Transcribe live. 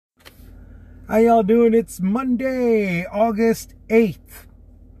How y'all doing? It's Monday, August 8th,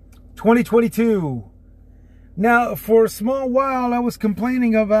 2022. Now, for a small while, I was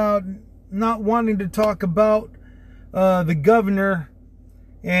complaining about not wanting to talk about the governor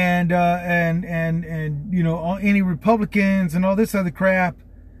and you know, any Republicans and all this other crap.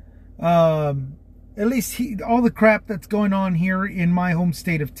 At least all the crap that's going on here in my home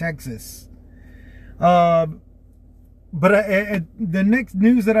state of Texas. But the next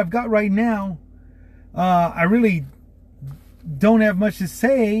news that I've got right now, I really don't have much to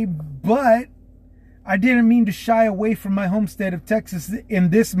say, but I didn't mean to shy away from my home state of Texas in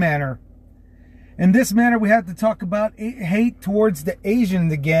this manner. In this manner, we have to talk about hate towards the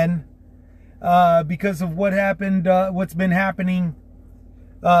Asians again, because of what happened, what's been happening,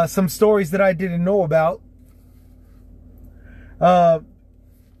 some stories that I didn't know about.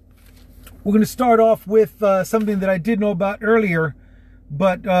 We're going to start off with something that I did know about earlier,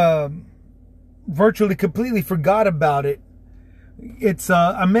 but virtually completely forgot about it. It's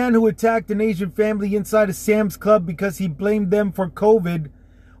a man who attacked an Asian family inside a Sam's Club because he blamed them for COVID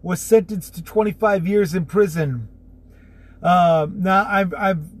was sentenced to 25 years in prison. Now,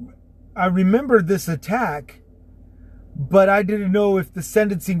 I remember this attack, but I didn't know if the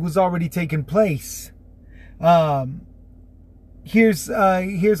sentencing was already taken place. Here's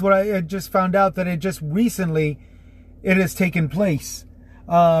what I just found out, that it just recently it has taken place.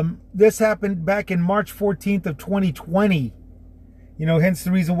 This happened back in March 14th of 2020. You know, hence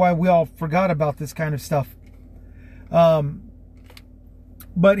the reason why we all forgot about this kind of stuff.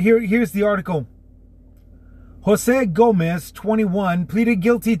 But here's the article. Jose Gomez, 21, pleaded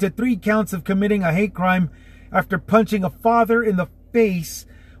guilty to 3 counts of committing a hate crime after punching a father in the face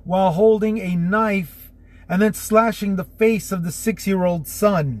while holding a knife and then slashing the face of the 6-year-old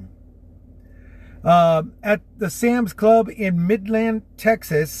son. At the Sam's Club in Midland,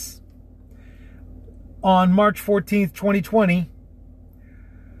 Texas, on March 14th, 2020,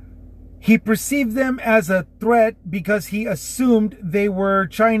 he perceived them as a threat because he assumed they were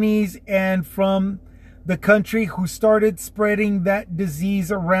Chinese and from the country who started spreading that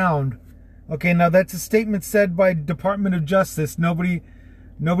disease around. Okay, now that's a statement said by Department of Justice. Nobody's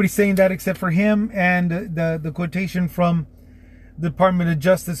saying that except for him and the quotation from the Department of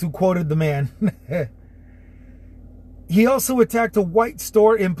Justice who quoted the man. He also attacked a white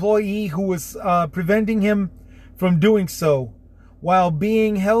store employee who was preventing him from doing so. While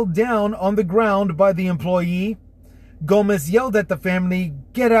being held down on the ground by the employee, Gomez yelled at the family,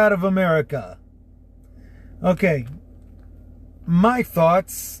 "Get out of America." Okay, my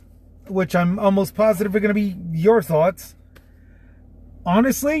thoughts, which I'm almost positive are going to be your thoughts.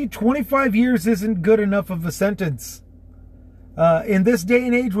 Honestly, 25 years isn't good enough of a sentence. In this day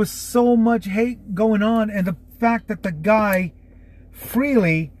and age with so much hate going on, and the fact that the guy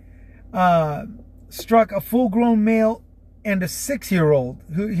freely struck a full-grown male and a 6-year-old,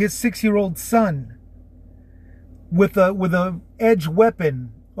 his 6-year-old son, with a edge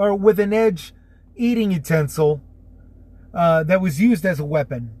weapon, or with an edge eating utensil that was used as a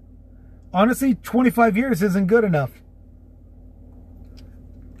weapon. Honestly, 25 years isn't good enough.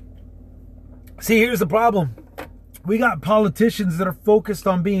 See, here's the problem. We got politicians that are focused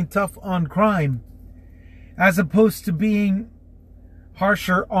on being tough on crime, as opposed to being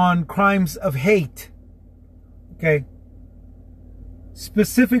harsher on crimes of hate. Okay?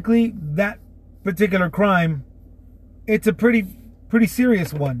 Specifically, that particular crime, it's a pretty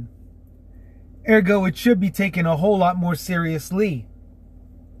serious one. Ergo, it should be taken a whole lot more seriously.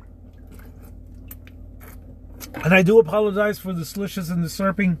 And I do apologize for the slushes and the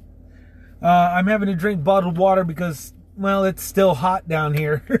slurping. I'm having to drink bottled water because, well, it's still hot down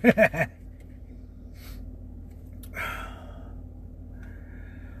here.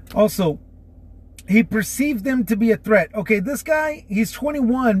 Also, he perceived them to be a threat. Okay, this guy, he's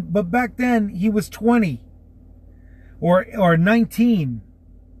 21, but back then he was 20 or 19.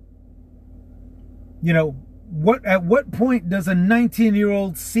 You know, at what point does a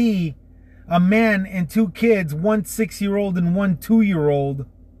 19-year-old see a man and 2 kids, one 6-year-old and one 2-year-old?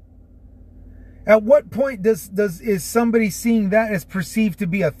 At what point is somebody seeing that as perceived to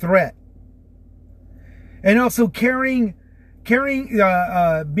be a threat? And also being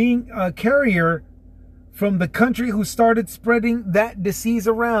a carrier from the country who started spreading that disease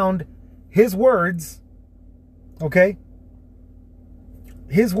around, his words, okay?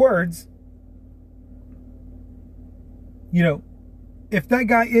 His words, you know, if that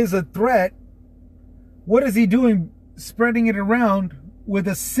guy is a threat, what is he doing spreading it around with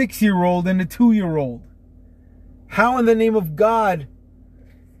a 6-year-old and a 2-year-old? How in the name of God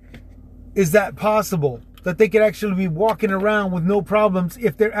is that possible? that they could actually be walking around with no problems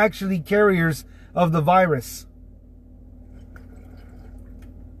if they're actually carriers of the virus.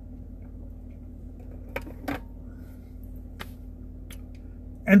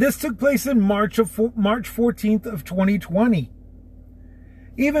 And this took place in March 14th of 2020.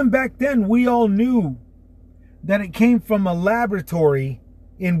 Even back then, we all knew that it came from a laboratory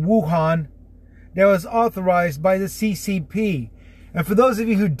in Wuhan that was authorized by the CCP. And for those of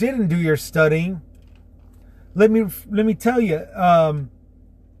you who didn't do your studying, let me tell you,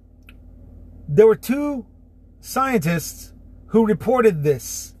 there were two scientists who reported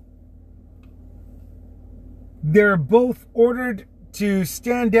this. They're both ordered to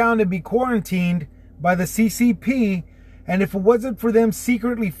stand down and be quarantined by the CCP, and if it wasn't for them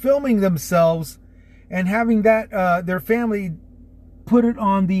secretly filming themselves and having that their family put it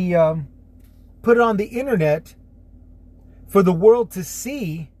on the internet for the world to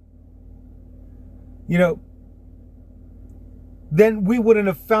see, then we wouldn't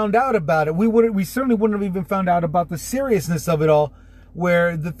have found out about it. We certainly wouldn't have even found out about the seriousness of it all.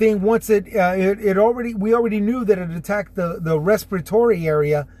 Where the thing, once we already knew that it attacked the respiratory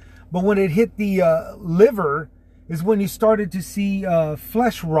area, but when it hit the liver is when you started to see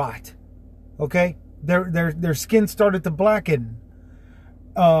flesh rot. Okay, their skin started to blacken.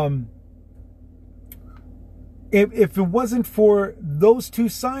 If it wasn't for those two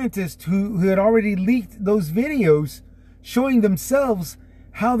scientists who had already leaked those videos showing themselves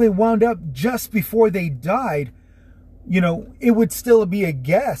how they wound up just before they died, it would still be a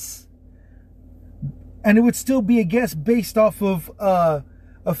guess. And it would still be a guess based off of a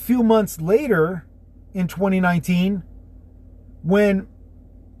few months later in 2019, when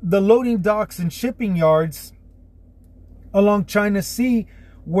the loading docks and shipping yards along China Sea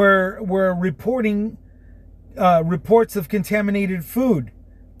were reporting reports of contaminated food,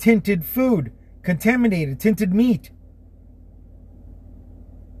 tinted tinted meat.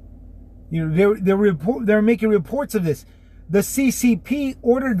 They're making reports of this. The CCP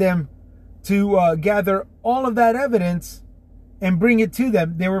ordered them to gather all of that evidence and bring it to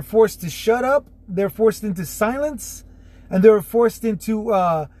them. They were forced to shut up. They're forced into silence, and they were forced into.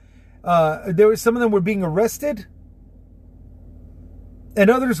 Some of them were being arrested, and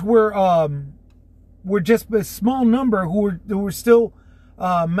others were just a small number who were still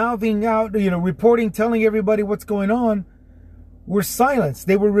mouthing out, reporting, telling everybody what's going on. Were silenced.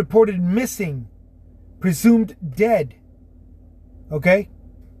 They were reported missing, presumed dead. Okay?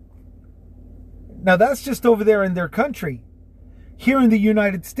 Now that's just over there in their country. Here in the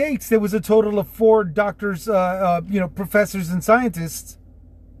United States, there was a total of 4 doctors, professors and scientists.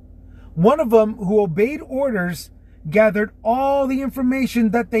 One of them, who obeyed orders, gathered all the information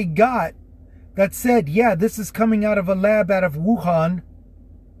that they got that said, yeah, this is coming out of a lab out of Wuhan.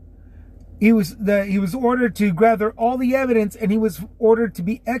 He was ordered to gather all the evidence, and he was ordered to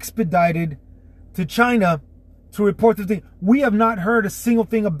be expedited to China to report the thing. We have not heard a single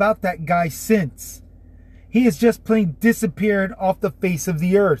thing about that guy since. He has just plain disappeared off the face of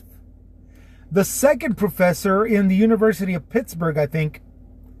the earth. The second professor in the University of Pittsburgh, I think,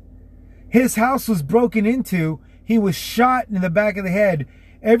 his house was broken into. He was shot in the back of the head.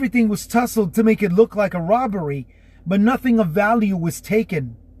 Everything was tussled to make it look like a robbery, but nothing of value was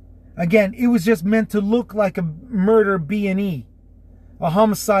taken. Again, it was just meant to look like a murder B&E, a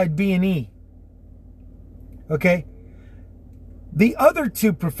homicide B&E. Okay? The other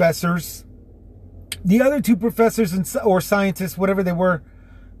two professors or scientists, whatever they were,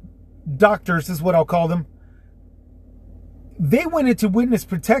 doctors is what I'll call them, they went into witness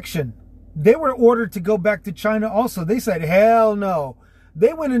protection. They were ordered to go back to China also. They said, hell no.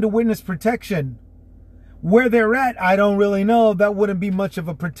 They went into witness protection. Where they're at, I don't really know. That wouldn't be much of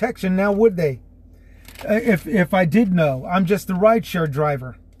a protection now, would they? If I did know. I'm just a rideshare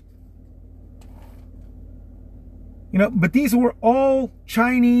driver. But these were all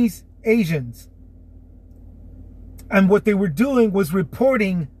Chinese Asians. And what they were doing was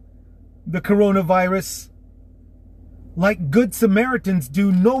reporting the coronavirus like good Samaritans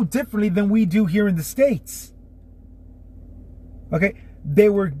do, no differently than we do here in the States. Okay? They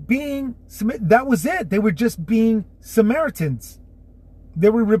were being, that was it. They were just being Samaritans. They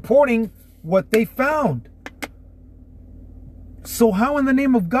were reporting what they found. So how in the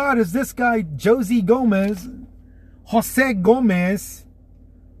name of God is this guy, Jose Gomez,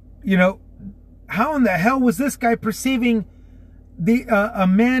 how in the hell was this guy perceiving a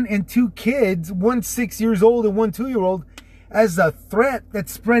man and 2 kids, one 6 years old and one 2-year-old, as a threat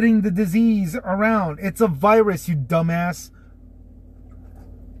that's spreading the disease around? It's a virus, you dumbass.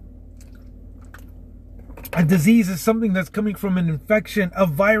 A disease is something that's coming from an infection. A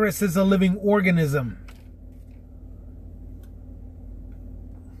virus is a living organism.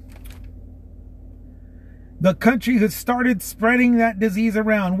 the country who started spreading that disease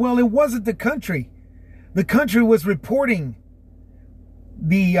around. Well, it wasn't the country. The country was reporting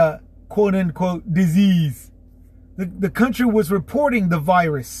the quote-unquote disease. The country was reporting the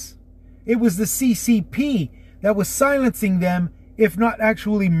virus. It was the CCP that was silencing them, if not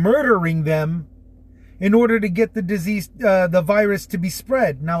actually murdering them, in order to get the disease, the virus to be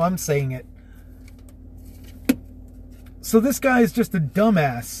spread. Now I'm saying it. So this guy is just a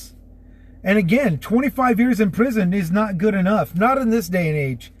dumbass. And again, 25 years in prison is not good enough. Not in this day and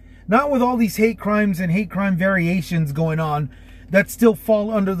age. Not with all these hate crimes and hate crime variations going on that still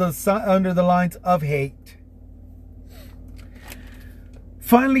fall under the lines of hate.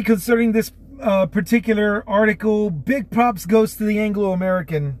 Finally, concerning this particular article, big props goes to the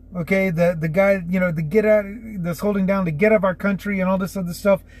Anglo-American. Okay, the guy, you know, the get out, that's holding down the get of our country and all this other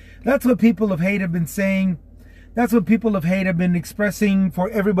stuff. That's what people of hate have been saying. That's what people of hate have been expressing for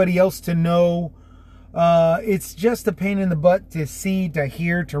everybody else to know. It's just a pain in the butt to see, to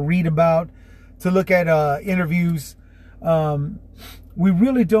hear, to read about, to look at interviews. We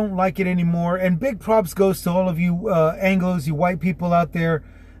really don't like it anymore. And big props goes to all of you Anglos, you white people out there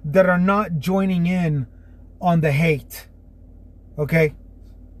that are not joining in on the hate. Okay?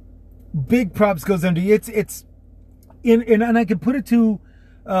 Big props goes into you. And I can put it to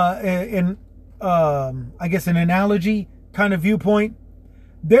I guess an analogy kind of viewpoint.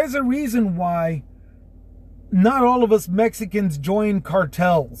 There's a reason why not all of us Mexicans join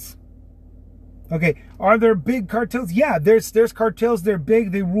cartels. Okay, are there big cartels? Yeah, there's cartels. They're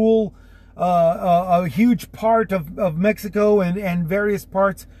big. They rule a huge part of Mexico and various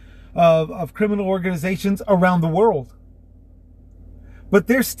parts of criminal organizations around the world. But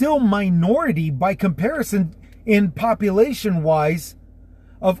they're still minority by comparison in population-wise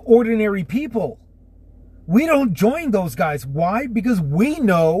of ordinary people. We don't join those guys. Why? Because we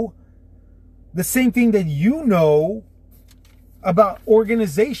know the same thing that you know about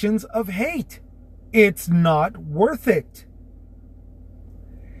organizations of hate. It's not worth it.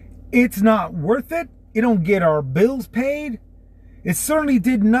 It's not worth it. It don't get our bills paid. It certainly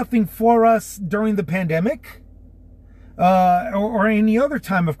did nothing for us during the pandemic or any other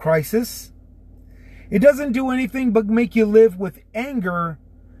time of crisis. It doesn't do anything but make you live with anger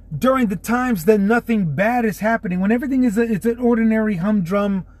during the times that nothing bad is happening. When everything is it's an ordinary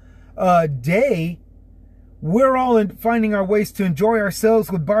humdrum day, we're all finding our ways to enjoy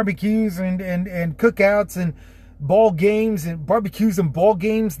ourselves with barbecues and cookouts and ball games and barbecues and ball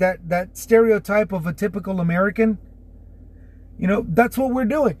games, that stereotype of a typical American. You know, that's what we're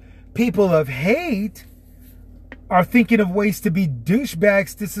doing. People of hate are thinking of ways to be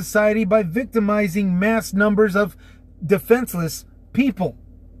douchebags to society by victimizing mass numbers of defenseless people,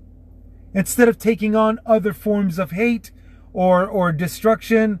 instead of taking on other forms of hate or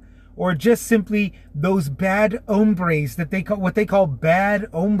destruction, or just simply those bad hombres that they call, what they call bad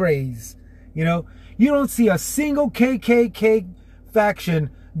hombres. You know, you don't see a single KKK faction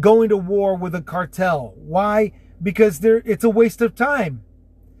going to war with a cartel. Why? Because it's a waste of time.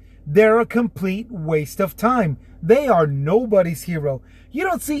 They're a complete waste of time. They are nobody's hero. You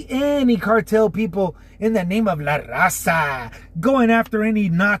don't see any cartel people in the name of La Raza going after any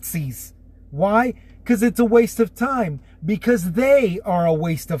Nazis. Why? Because it's a waste of time. Because they are a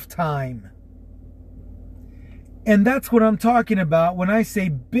waste of time. And that's what I'm talking about when I say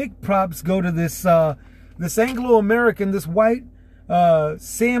big props go to this this Anglo-American, this white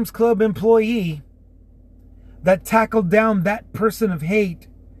Sam's Club employee that tackled down that person of hate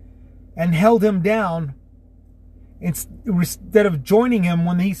and held him down instead of joining him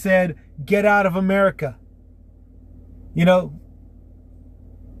when he said, "Get out of America." You know,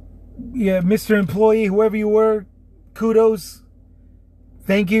 yeah, Mr. Employee, whoever you were, kudos.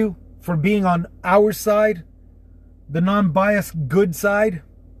 Thank you for being on our side, the non-biased good side.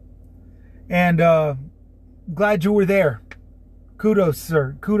 And glad you were there. Kudos,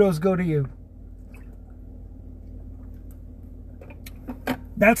 sir. Kudos go to you.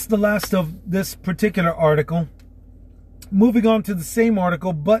 That's the last of this particular article. Moving on to the same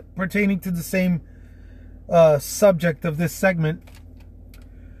article, but pertaining to the same subject of this segment.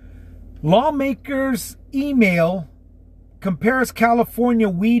 Lawmakers' email compares California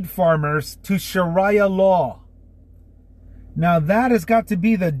weed farmers to Sharia law. Now that has got to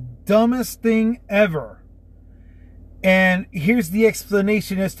be the dumbest thing ever. And here's the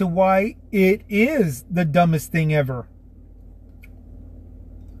explanation as to why it is the dumbest thing ever.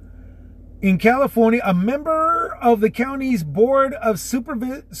 In California, a member of the county's board of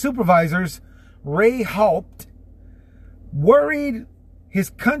supervisors, Ray Haupt, worried his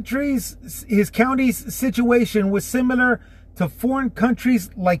county's situation was similar to foreign countries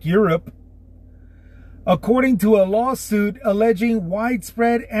like Europe, according to a lawsuit alleging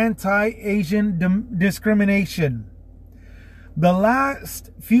widespread anti-Asian discrimination. The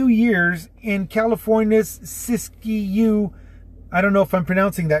last few years in California's Siskiyou, I don't know if I'm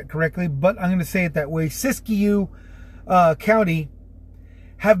pronouncing that correctly, but I'm going to say it that way, Siskiyou County,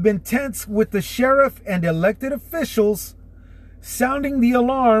 have been tense, with the sheriff and elected officials sounding the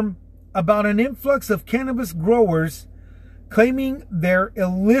alarm about an influx of cannabis growers claiming their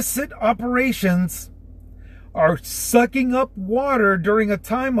illicit operations are sucking up water during a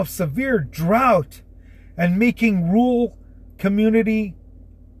time of severe drought and making rural community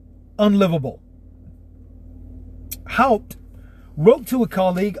unlivable. Haupt wrote to a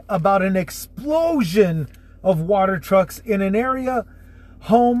colleague about an explosion of water trucks in an area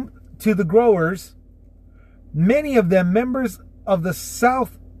home to the growers, many of them members of the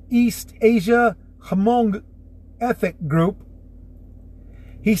Southeast Asia Hmong ethnic group.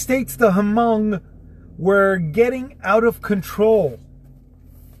 He states the Hmong were getting out of control.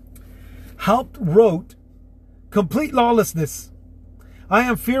 Haupt wrote, "Complete lawlessness. I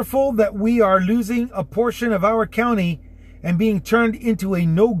am fearful that we are losing a portion of our county and being turned into a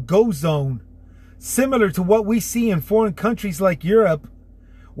no-go zone, similar to what we see in foreign countries like Europe,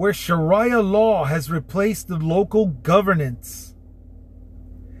 where Sharia law has replaced the local governance."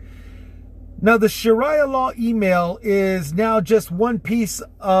 Now, the Sharia law email is now just one piece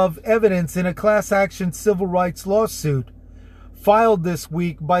of evidence in a class action civil rights lawsuit filed this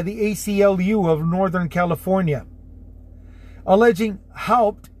week by the ACLU of Northern California, alleging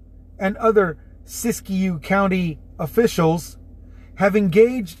Haupt and other Siskiyou County officials have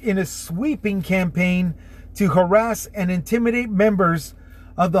engaged in a sweeping campaign to harass and intimidate members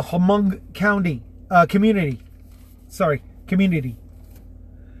of the Hmong County community.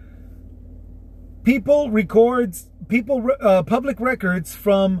 Public records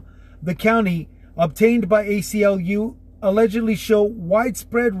from the county obtained by ACLU allegedly show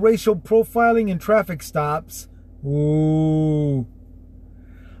widespread racial profiling in traffic stops. Along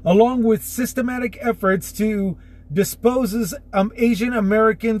with systematic efforts to dispose Asian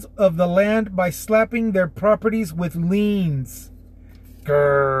Americans of the land by slapping their properties with liens.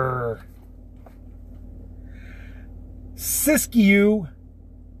 Grrr. Siskiyou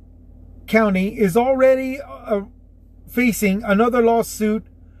County is already facing another lawsuit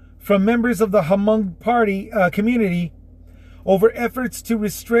from members of the Hmong community over efforts to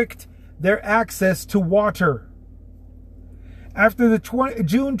restrict their access to water. After the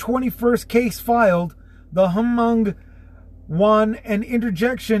June 21st case filed, the Hmong won an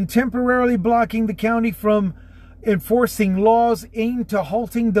interjection temporarily blocking the county from enforcing laws aimed to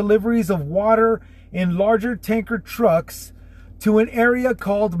halting deliveries of water in larger tanker trucks to an area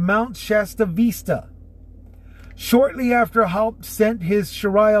called Mount Shasta Vista. Shortly after Haupt sent his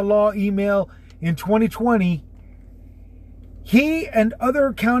Sharia law email in 2020, he and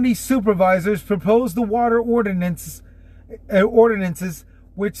other county supervisors proposed the water ordinances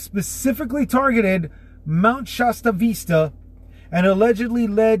which specifically targeted Mount Shasta Vista and allegedly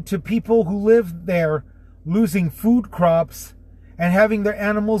led to people who lived there losing food crops and having their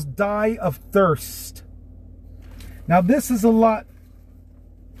animals die of thirst. Now, this is a lot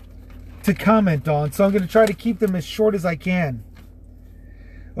to comment on, so I'm going to try to keep them as short as I can.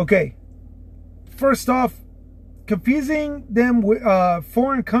 Okay, first off, confusing them with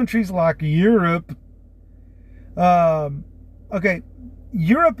foreign countries like Europe. Okay,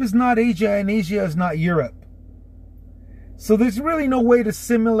 Europe is not Asia and Asia is not Europe. So there's really no way to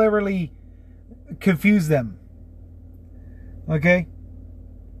similarly confuse them. Okay?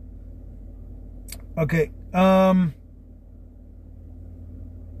 Okay.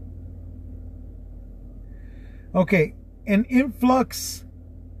 Okay. An influx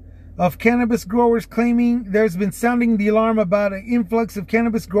of cannabis growers claiming there's been sounding the alarm about an influx of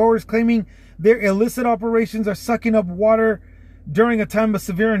cannabis growers claiming their illicit operations are sucking up water during a time of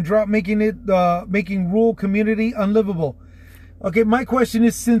severe drought, making rural community unlivable. Okay, my question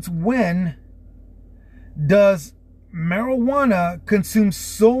is, since when does marijuana consume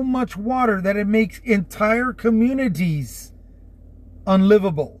so much water that it makes entire communities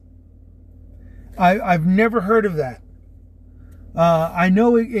unlivable? I've never heard of that. I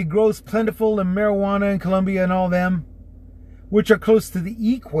know it grows plentiful in marijuana in Colombia and all them, which are close to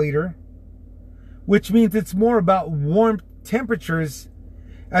the equator, which means it's more about warm temperatures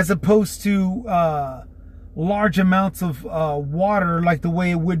as opposed to large amounts of water like the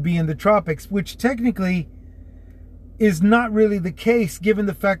way it would be in the tropics, which technically is not really the case given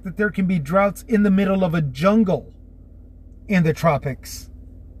the fact that there can be droughts in the middle of a jungle in the tropics.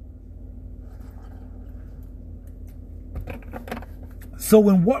 So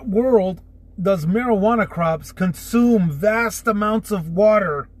in what world does marijuana crops consume vast amounts of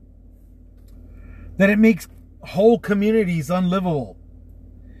water that it makes whole communities unlivable.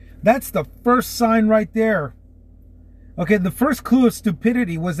 That's the first sign right there. Okay, the first clue of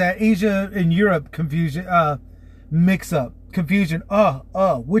stupidity was that Asia and Europe confusion, mix-up, confusion.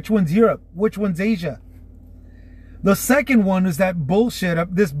 Which one's Europe? Which one's Asia? The second one is that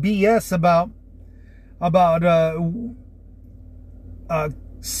bullshit, this BS about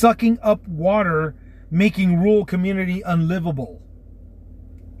sucking up water, making rural community unlivable.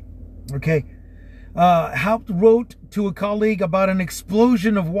 Okay. Haupt wrote to a colleague about an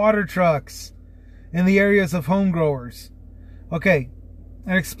explosion of water trucks in the areas of home growers. Okay,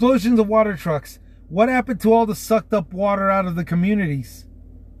 an explosion of water trucks. What happened to all the sucked up water out of the communities?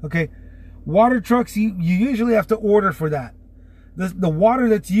 Okay, water trucks, you usually have to order for that. The water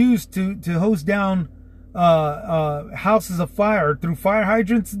that's used to hose down houses of fire through fire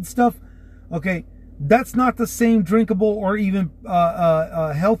hydrants and stuff, okay, that's not the same drinkable or even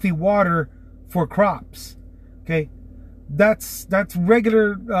healthy water for crops. Okay, that's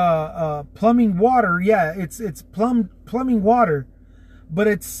regular plumbing water. Yeah, it's plumbing water, but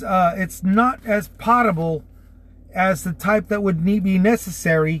it's not as potable as the type that would be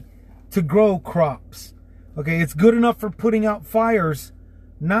necessary to grow crops. Okay, it's good enough for putting out fires,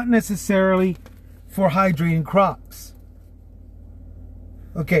 not necessarily for hydrating crops.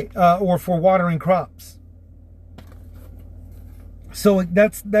 Okay, or for watering crops. So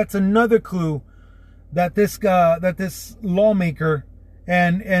that's another clue that this lawmaker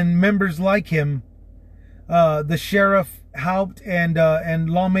and members like him, the sheriff, Haupt, and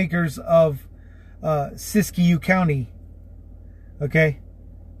lawmakers of Siskiyou County, okay,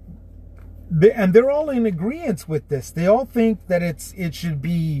 and they're all in agreement with this. They all think that it should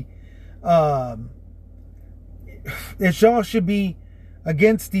be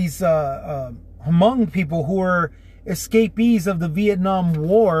against these Hmong people who are escapees of the Vietnam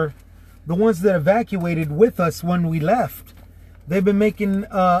War, the ones that evacuated with us when we left. They've been making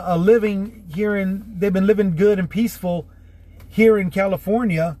a living here they've been living good and peaceful here in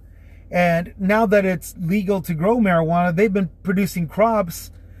California, and now that it's legal to grow marijuana, they've been producing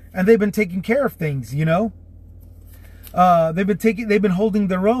crops and they've been taking care of things, you know. They've been holding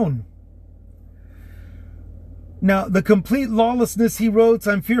their own. Now, the complete lawlessness, he wrote,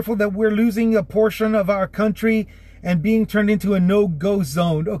 I'm fearful that we're losing a portion of our country and being turned into a no-go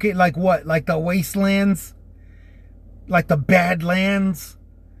zone. Okay, like what? Like the wastelands? Like the badlands?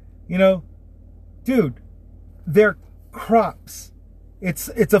 You know? Dude, they're crops. It's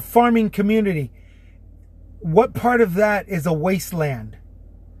a farming community. What part of that is a wasteland?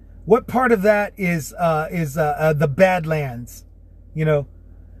 What part of that is the badlands? You know?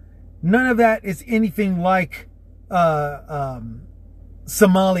 None of that is anything like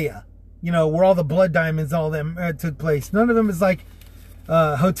Somalia, you know, where all the blood diamonds, all them took place. None of them is like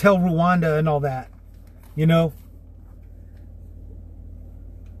Hotel Rwanda and all that, you know.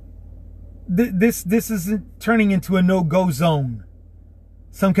 This is turning into a no-go zone,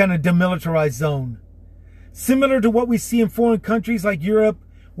 some kind of demilitarized zone, similar to what we see in foreign countries like Europe,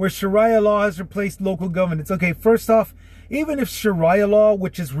 where Sharia law has replaced local governance. Okay, first off, even if Sharia law,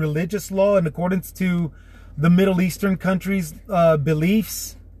 which is religious law in accordance to the Middle Eastern countries'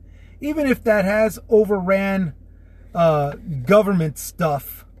 beliefs, even if that has overran government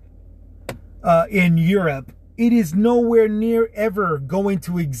stuff in Europe, it is nowhere near ever going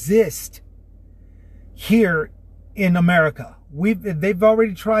to exist here in America. They've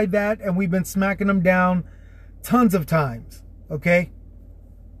already tried that, and we've been smacking them down tons of times. Okay,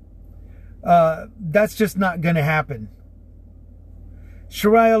 that's just not going to happen.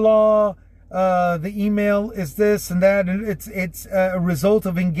 Sharia law. The email is this and that, and it's a result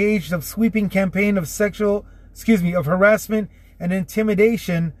of engaged of sweeping campaign of of harassment and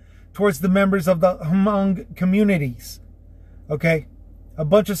intimidation towards the members of the Hmong communities. Okay, a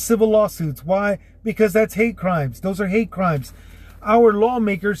bunch of civil lawsuits. Why? Because that's hate crimes. Those are hate crimes. Our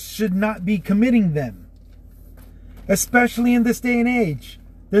lawmakers should not be committing them, especially in this day and age.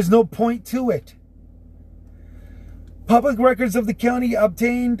 There's no point to it. Public records of the county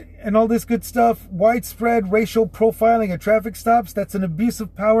obtained and all this good stuff. Widespread racial profiling at traffic stops. That's an abuse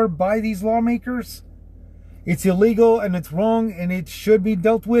of power by these lawmakers. It's illegal and it's wrong and it should be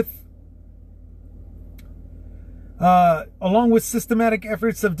dealt with. Along with systematic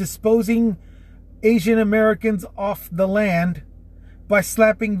efforts of disposing Asian Americans off the land by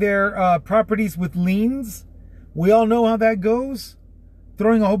slapping their properties with liens. We all know how that goes.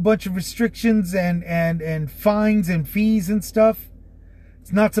 Throwing a whole bunch of restrictions and fines and fees and stuff.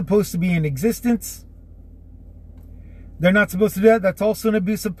 It's not supposed to be in existence. They're not supposed to do that. That's also an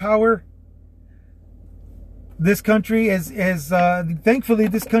abuse of power. This country thankfully,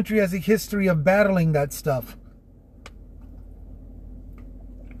 this country has a history of battling that stuff.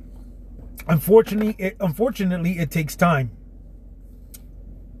 Unfortunately, it takes time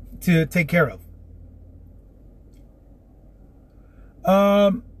to take care of.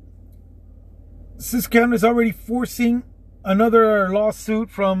 Susquehanna is already facing another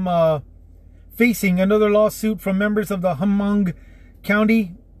lawsuit from members of the Hmong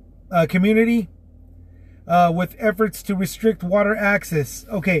County community with efforts to restrict water access.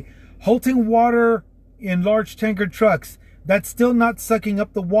 Okay, halting water in large tanker trucks. That's still not sucking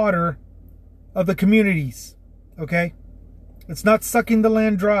up the water of the communities. Okay, it's not sucking the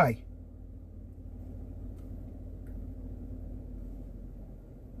land dry.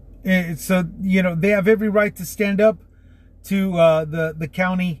 So, they have every right to stand up to the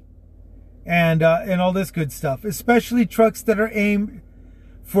county and all this good stuff, especially trucks that are aimed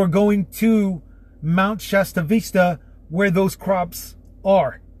for going to Mount Shasta Vista, where those crops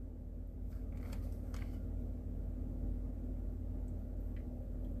are.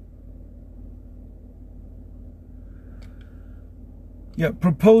 Yeah,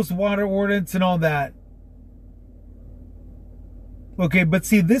 proposed water ordinance and all that. Okay, but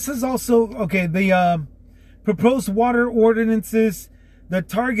see, this is also, okay, the proposed water ordinances that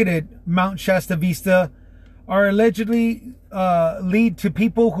targeted Mount Shasta Vista are allegedly lead to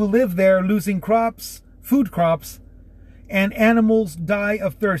people who live there losing crops, food crops, and animals die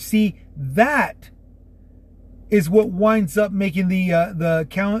of thirst. See, that is what winds up making the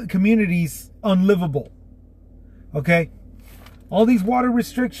communities unlivable. Okay? All these water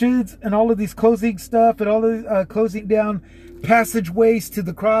restrictions and all of these closing stuff and all the closing down passageways to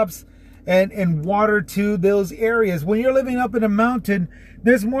the crops and water to those areas. When you're living up in a mountain,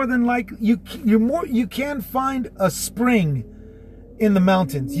 there's more than you can find a spring in the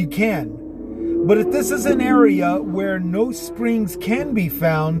mountains. You can. But if this is an area where no springs can be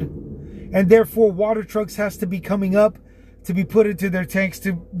found, and therefore water trucks has to be coming up to be put into their tanks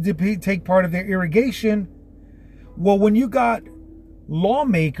to take part of their irrigation, well, when you got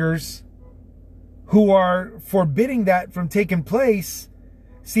lawmakers who are forbidding that from taking place,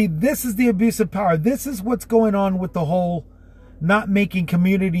 see, this is the abuse of power. This is what's going on with the whole not making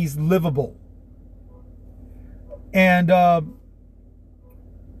communities livable. And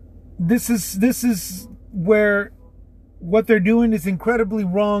this is where what they're doing is incredibly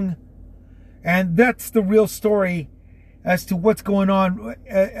wrong. And that's the real story as to what's going on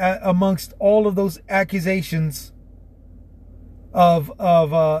amongst all of those accusations of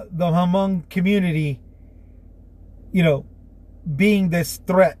the Hmong community, being this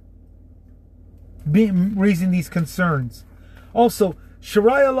threat, raising these concerns. Also,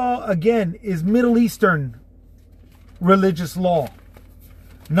 Sharia law, again, is Middle Eastern religious law,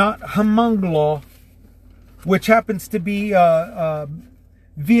 not Hmong law, which happens to be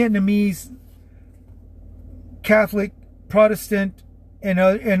Vietnamese, Catholic, Protestant,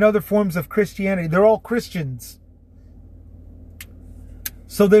 and other forms of Christianity. They're all Christians.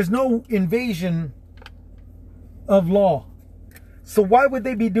 So there's no invasion of law. So why would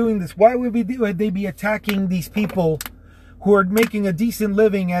they be doing this? Why would they be attacking these people who are making a decent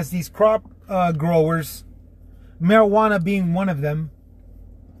living as these crop growers, marijuana being one of them?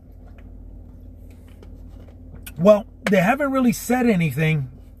 Well, they haven't really said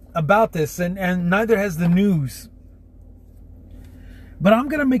anything about this, and neither has the news. But I'm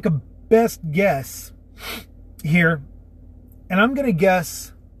going to make a best guess here. And I'm going to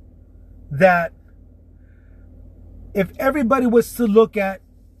guess that if everybody was to look at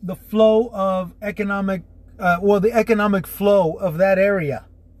the flow of the economic flow of that area,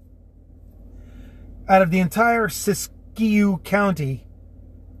 out of the entire Siskiyou County,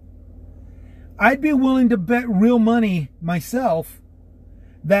 I'd be willing to bet real money myself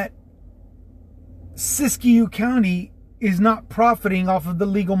that Siskiyou County is not profiting off of the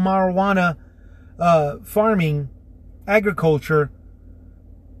legal marijuana farming, agriculture,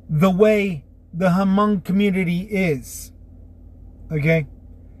 the way the Hmong community is. Okay?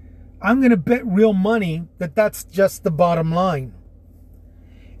 I'm going to bet real money that that's just the bottom line.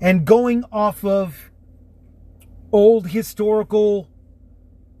 And going off of old historical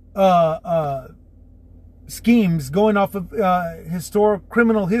schemes, going off of historic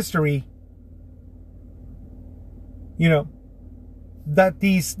criminal history, that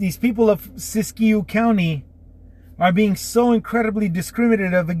these people of Siskiyou County are being so incredibly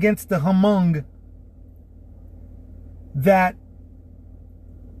discriminative against the Hmong that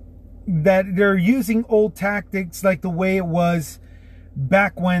they're using old tactics like the way it was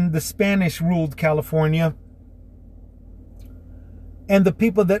back when the Spanish ruled California, and the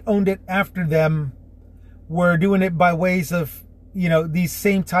people that owned it after them were doing it by ways of, these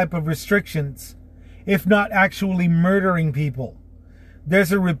same type of restrictions, if not actually murdering people.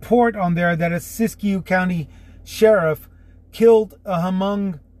 There's a report on there that a Siskiyou County sheriff killed a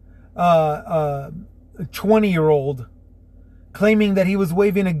Hmong 20-year-old, claiming that he was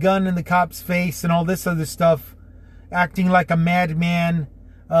waving a gun in the cop's face and all this other stuff, acting like a madman,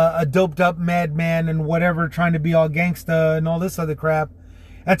 a doped up madman and whatever, trying to be all gangsta and all this other crap.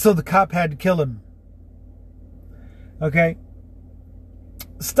 And so the cop had to kill him. Okay?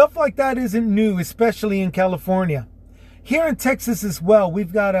 Stuff like that isn't new, especially in California. Here in Texas as well,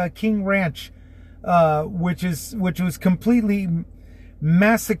 we've got a King Ranch, which was completely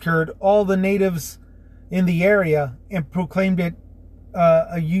massacred all the natives in the area and proclaimed it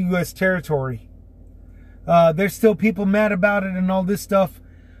a U.S. territory. There's still people mad about it and all this stuff,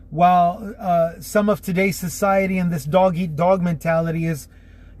 while some of today's society and this dog-eat-dog mentality is,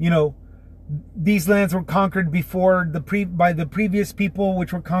 these lands were conquered before by the previous people,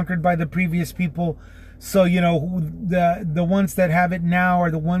 which were conquered by the previous people. So, the ones that have it now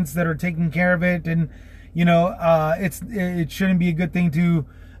are the ones that are taking care of it. And, it shouldn't be a good thing to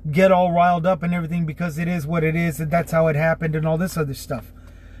get all riled up and everything, because it is what it is, and that's how it happened and all this other stuff.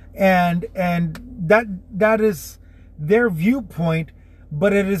 And that is their viewpoint,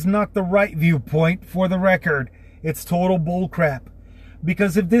 but it is not the right viewpoint. For the record, it's total bullcrap.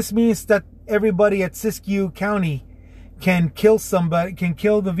 Because if this means that everybody at Siskiyou County can kill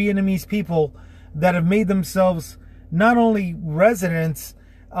the Vietnamese people that have made themselves not only residents,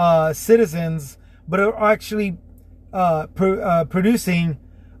 citizens, but are actually producing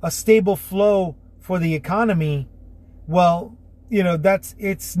a stable flow for the economy, well,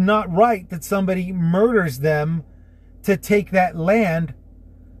 it's not right that somebody murders them to take that land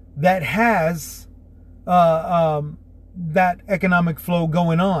that has that economic flow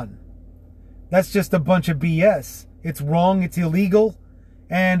going on. That's just a bunch of BS. It's wrong, it's illegal,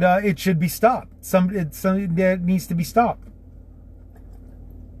 and it should be stopped. It's something that needs to be stopped.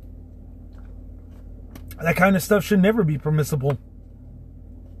 That kind of stuff should never be permissible.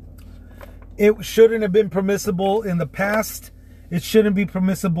 It shouldn't have been permissible in the past. It shouldn't be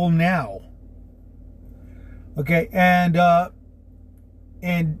permissible now. Okay, and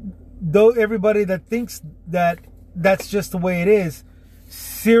though everybody that thinks that that's just the way it is,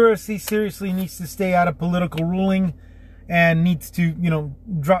 seriously needs to stay out of political ruling and needs to,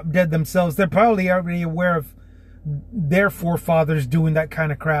 drop dead themselves. They're probably already aware of their forefathers doing that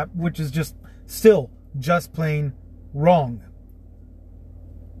kind of crap, which is just still just plain wrong.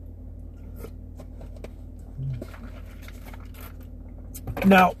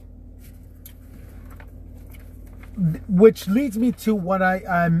 Now, which leads me to what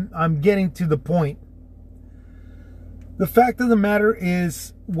I'm getting to the point. The fact of the matter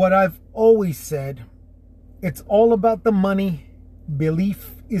is what I've always said. It's all about the money.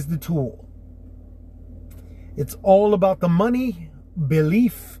 Belief is the tool. It's all about the money.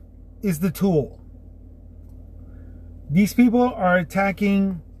 Belief is the tool. These people are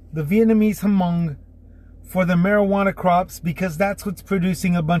attacking the Vietnamese Hmong for the marijuana crops because that's what's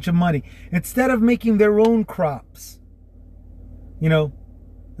producing a bunch of money. Instead of making their own crops,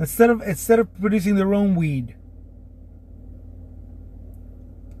 instead of producing their own weed,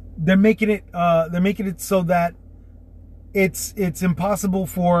 they're making it so that it's impossible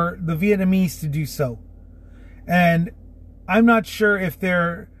for the Vietnamese to do so. And I'm not sure if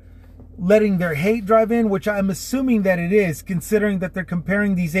they're letting their hate drive in, which I'm assuming that it is, considering that they're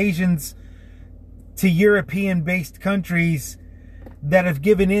comparing these Asians to European-based countries that have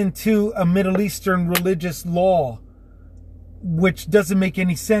given in to a Middle Eastern religious law, which doesn't make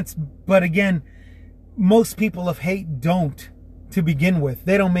any sense. But again, most people of hate don't to begin with.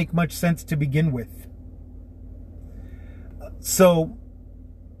 They don't make much sense to begin with. So,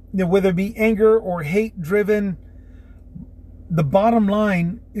 whether it be anger or hate driven, the bottom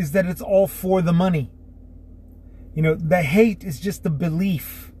line is that it's all for the money. The hate is just the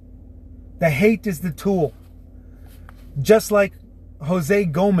belief. The hate is the tool. Just like Jose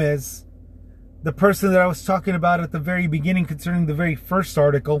Gomez, the person that I was talking about at the very beginning concerning the very first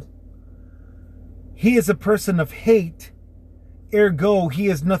article, he is a person of hate, ergo he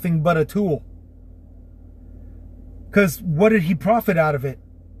is nothing but a tool. Because what did he profit out of it?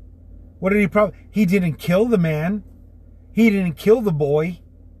 What did he profit? He didn't kill the man. He didn't kill the boy.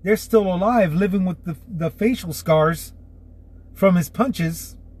 They're still alive, living with the facial scars from his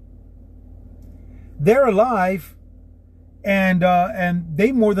punches. They're alive, and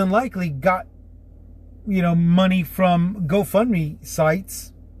they more than likely got, money from GoFundMe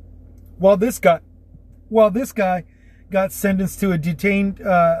sites, while this guy got sentenced to a detained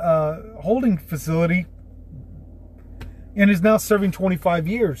holding facility and is now serving 25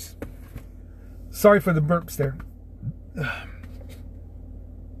 years. Sorry for the burps there.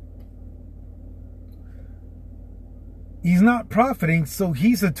 He's not profiting, so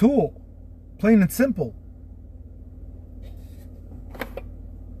he's a tool. Plain and simple.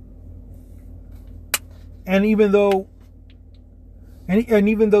 And even though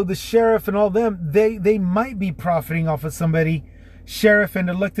the sheriff and all them, they might be profiting off of somebody, sheriff and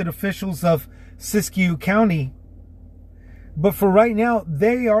elected officials of Siskiyou County, but for right now,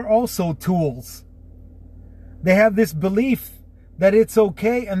 they are also tools. They have this belief that it's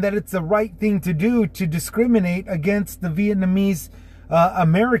okay and that it's the right thing to do to discriminate against the Vietnamese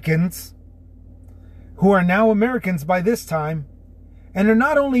Americans, who are now Americans by this time, and are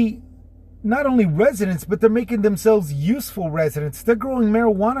not only residents, but they're making themselves useful residents. They're growing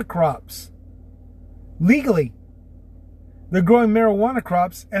marijuana crops legally. They're growing marijuana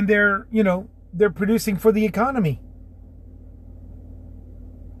crops, and they're producing for the economy,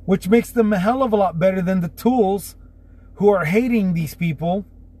 which makes them a hell of a lot better than the tools who are hating these people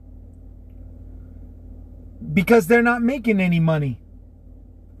because they're not making any money.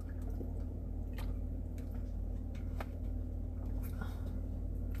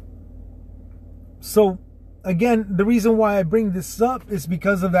 So, again, the reason why I bring this up is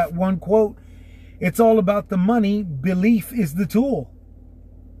because of that one quote. It's all about the money. Belief is the tool.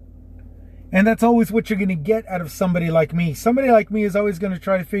 And that's always what you're going to get out of somebody like me. Somebody like me is always going to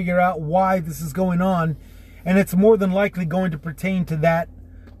try to figure out why this is going on. And it's more than likely going to pertain to that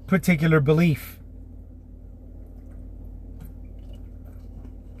particular belief.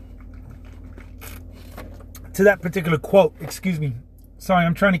 To that particular quote, excuse me. Sorry,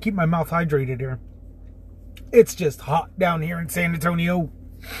 I'm trying to keep my mouth hydrated here. It's just hot down here in San Antonio.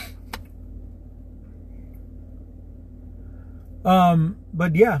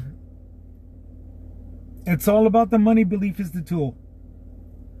 But yeah. It's all about the money. Belief is the tool.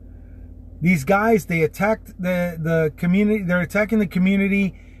 These guys, they attacked the community. They're attacking the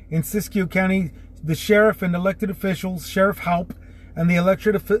community in Siskiyou County. The sheriff and elected officials, Sheriff Haupt, and the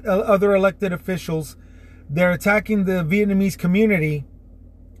other elected officials, they're attacking the Vietnamese community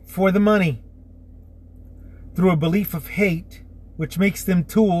for the money through a belief of hate, which makes them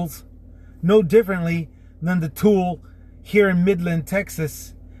tools, no differently than the tool here in Midland,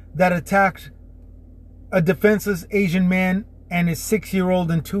 Texas, that attacked a defenseless Asian man and his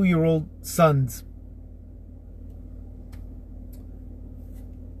 6-year-old and 2-year-old sons.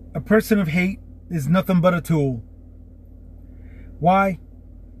 A person of hate is nothing but a tool. Why?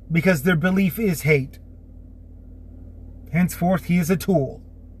 Because their belief is hate. Henceforth, he is a tool.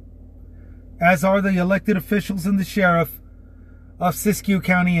 As are the elected officials and the sheriff of Siskiyou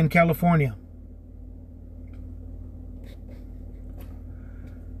County in California.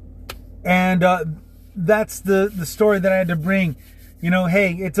 And that's the story that I had to bring.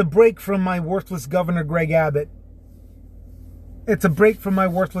 Hey, it's a break from my worthless governor, Greg Abbott. It's a break from my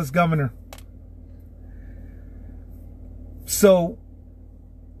worthless governor. So,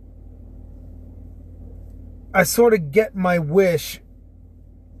 I sort of get my wish,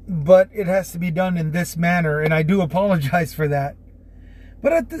 but it has to be done in this manner, and I do apologize for that.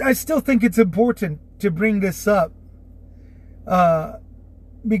 But I still think it's important to bring this up.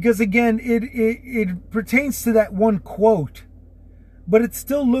 Because again, it pertains to that one quote, but it's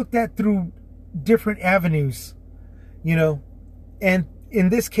still looked at through different avenues, and in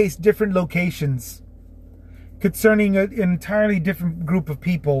this case, different locations, concerning an entirely different group of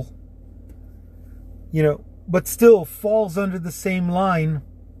people, but still falls under the same line,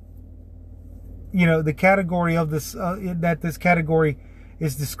 the category of this, that this category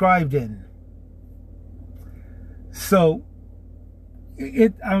is described in. So,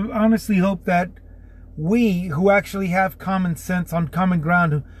 I honestly hope that we, who actually have common sense on common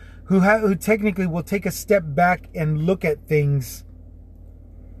ground, who technically will take a step back and look at things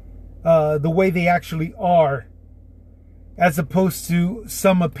the way they actually are, as opposed to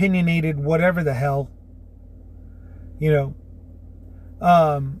some opinionated whatever the hell,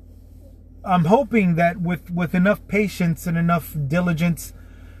 I'm hoping that with enough patience and enough diligence,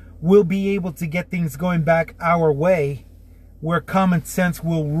 we'll be able to get things going back our way, where common sense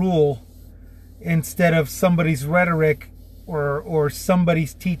will rule instead of somebody's rhetoric or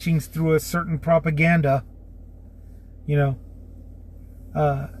somebody's teachings through a certain propaganda.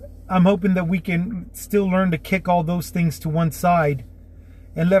 I'm hoping that we can still learn to kick all those things to one side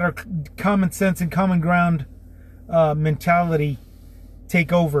and let our common sense and common ground mentality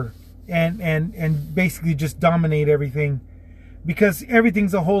take over and basically just dominate everything, because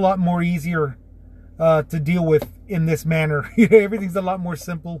everything's a whole lot more easier to deal with in this manner. Everything's a lot more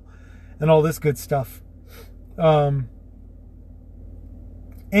simple and all this good stuff.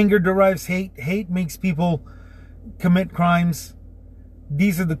 Anger derives hate. Hate makes people commit crimes.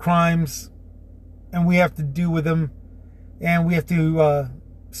 These are the crimes, and we have to deal with them, and we have to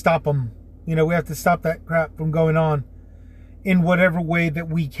stop them. You know, we have to stop that crap from going on in whatever way that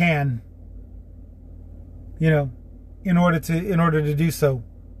we can. You know, in order to do so,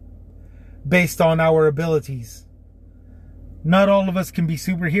 based on our abilities. Not all of us can be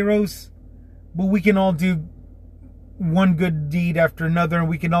superheroes, but we can all do one good deed after another, and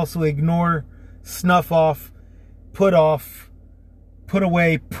we can also ignore, snuff off, put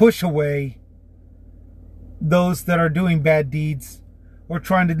away, push away those that are doing bad deeds or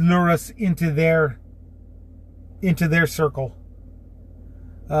trying to lure us into their circle.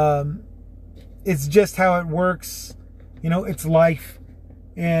 It's just how it works. You know, it's life.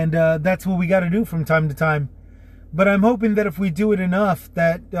 And that's what we got to do from time to time. But I'm hoping that if we do it enough,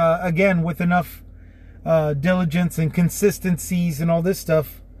 that, again, with enough diligence and consistencies and all this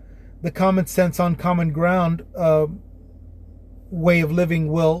stuff, the common sense on common ground way of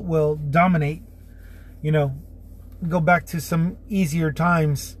living will dominate. You know, go back to some easier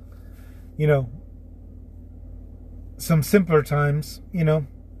times, you know, some simpler times, you know,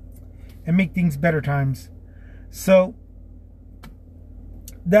 and make things better times. So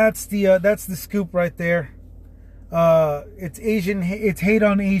that's the scoop right there. It's hate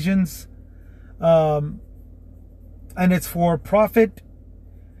on Asians, and it's for profit.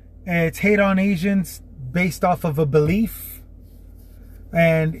 And it's hate on Asians based off of a belief,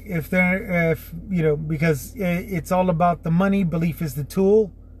 and if you know, because it's all about the money. Belief is the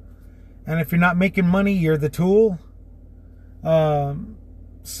tool, and if you're not making money, you're the tool.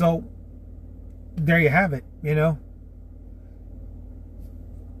 So there you have it. You know.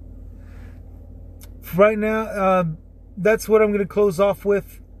 Right now, that's what I'm going to close off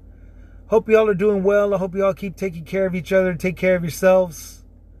with. Hope y'all are doing well. I hope y'all keep taking care of each other. Take care of yourselves.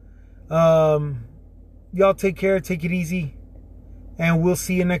 Y'all take care. Take it easy. And we'll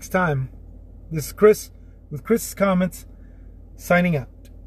see you next time. This is Chris with Chris's Comments, signing out.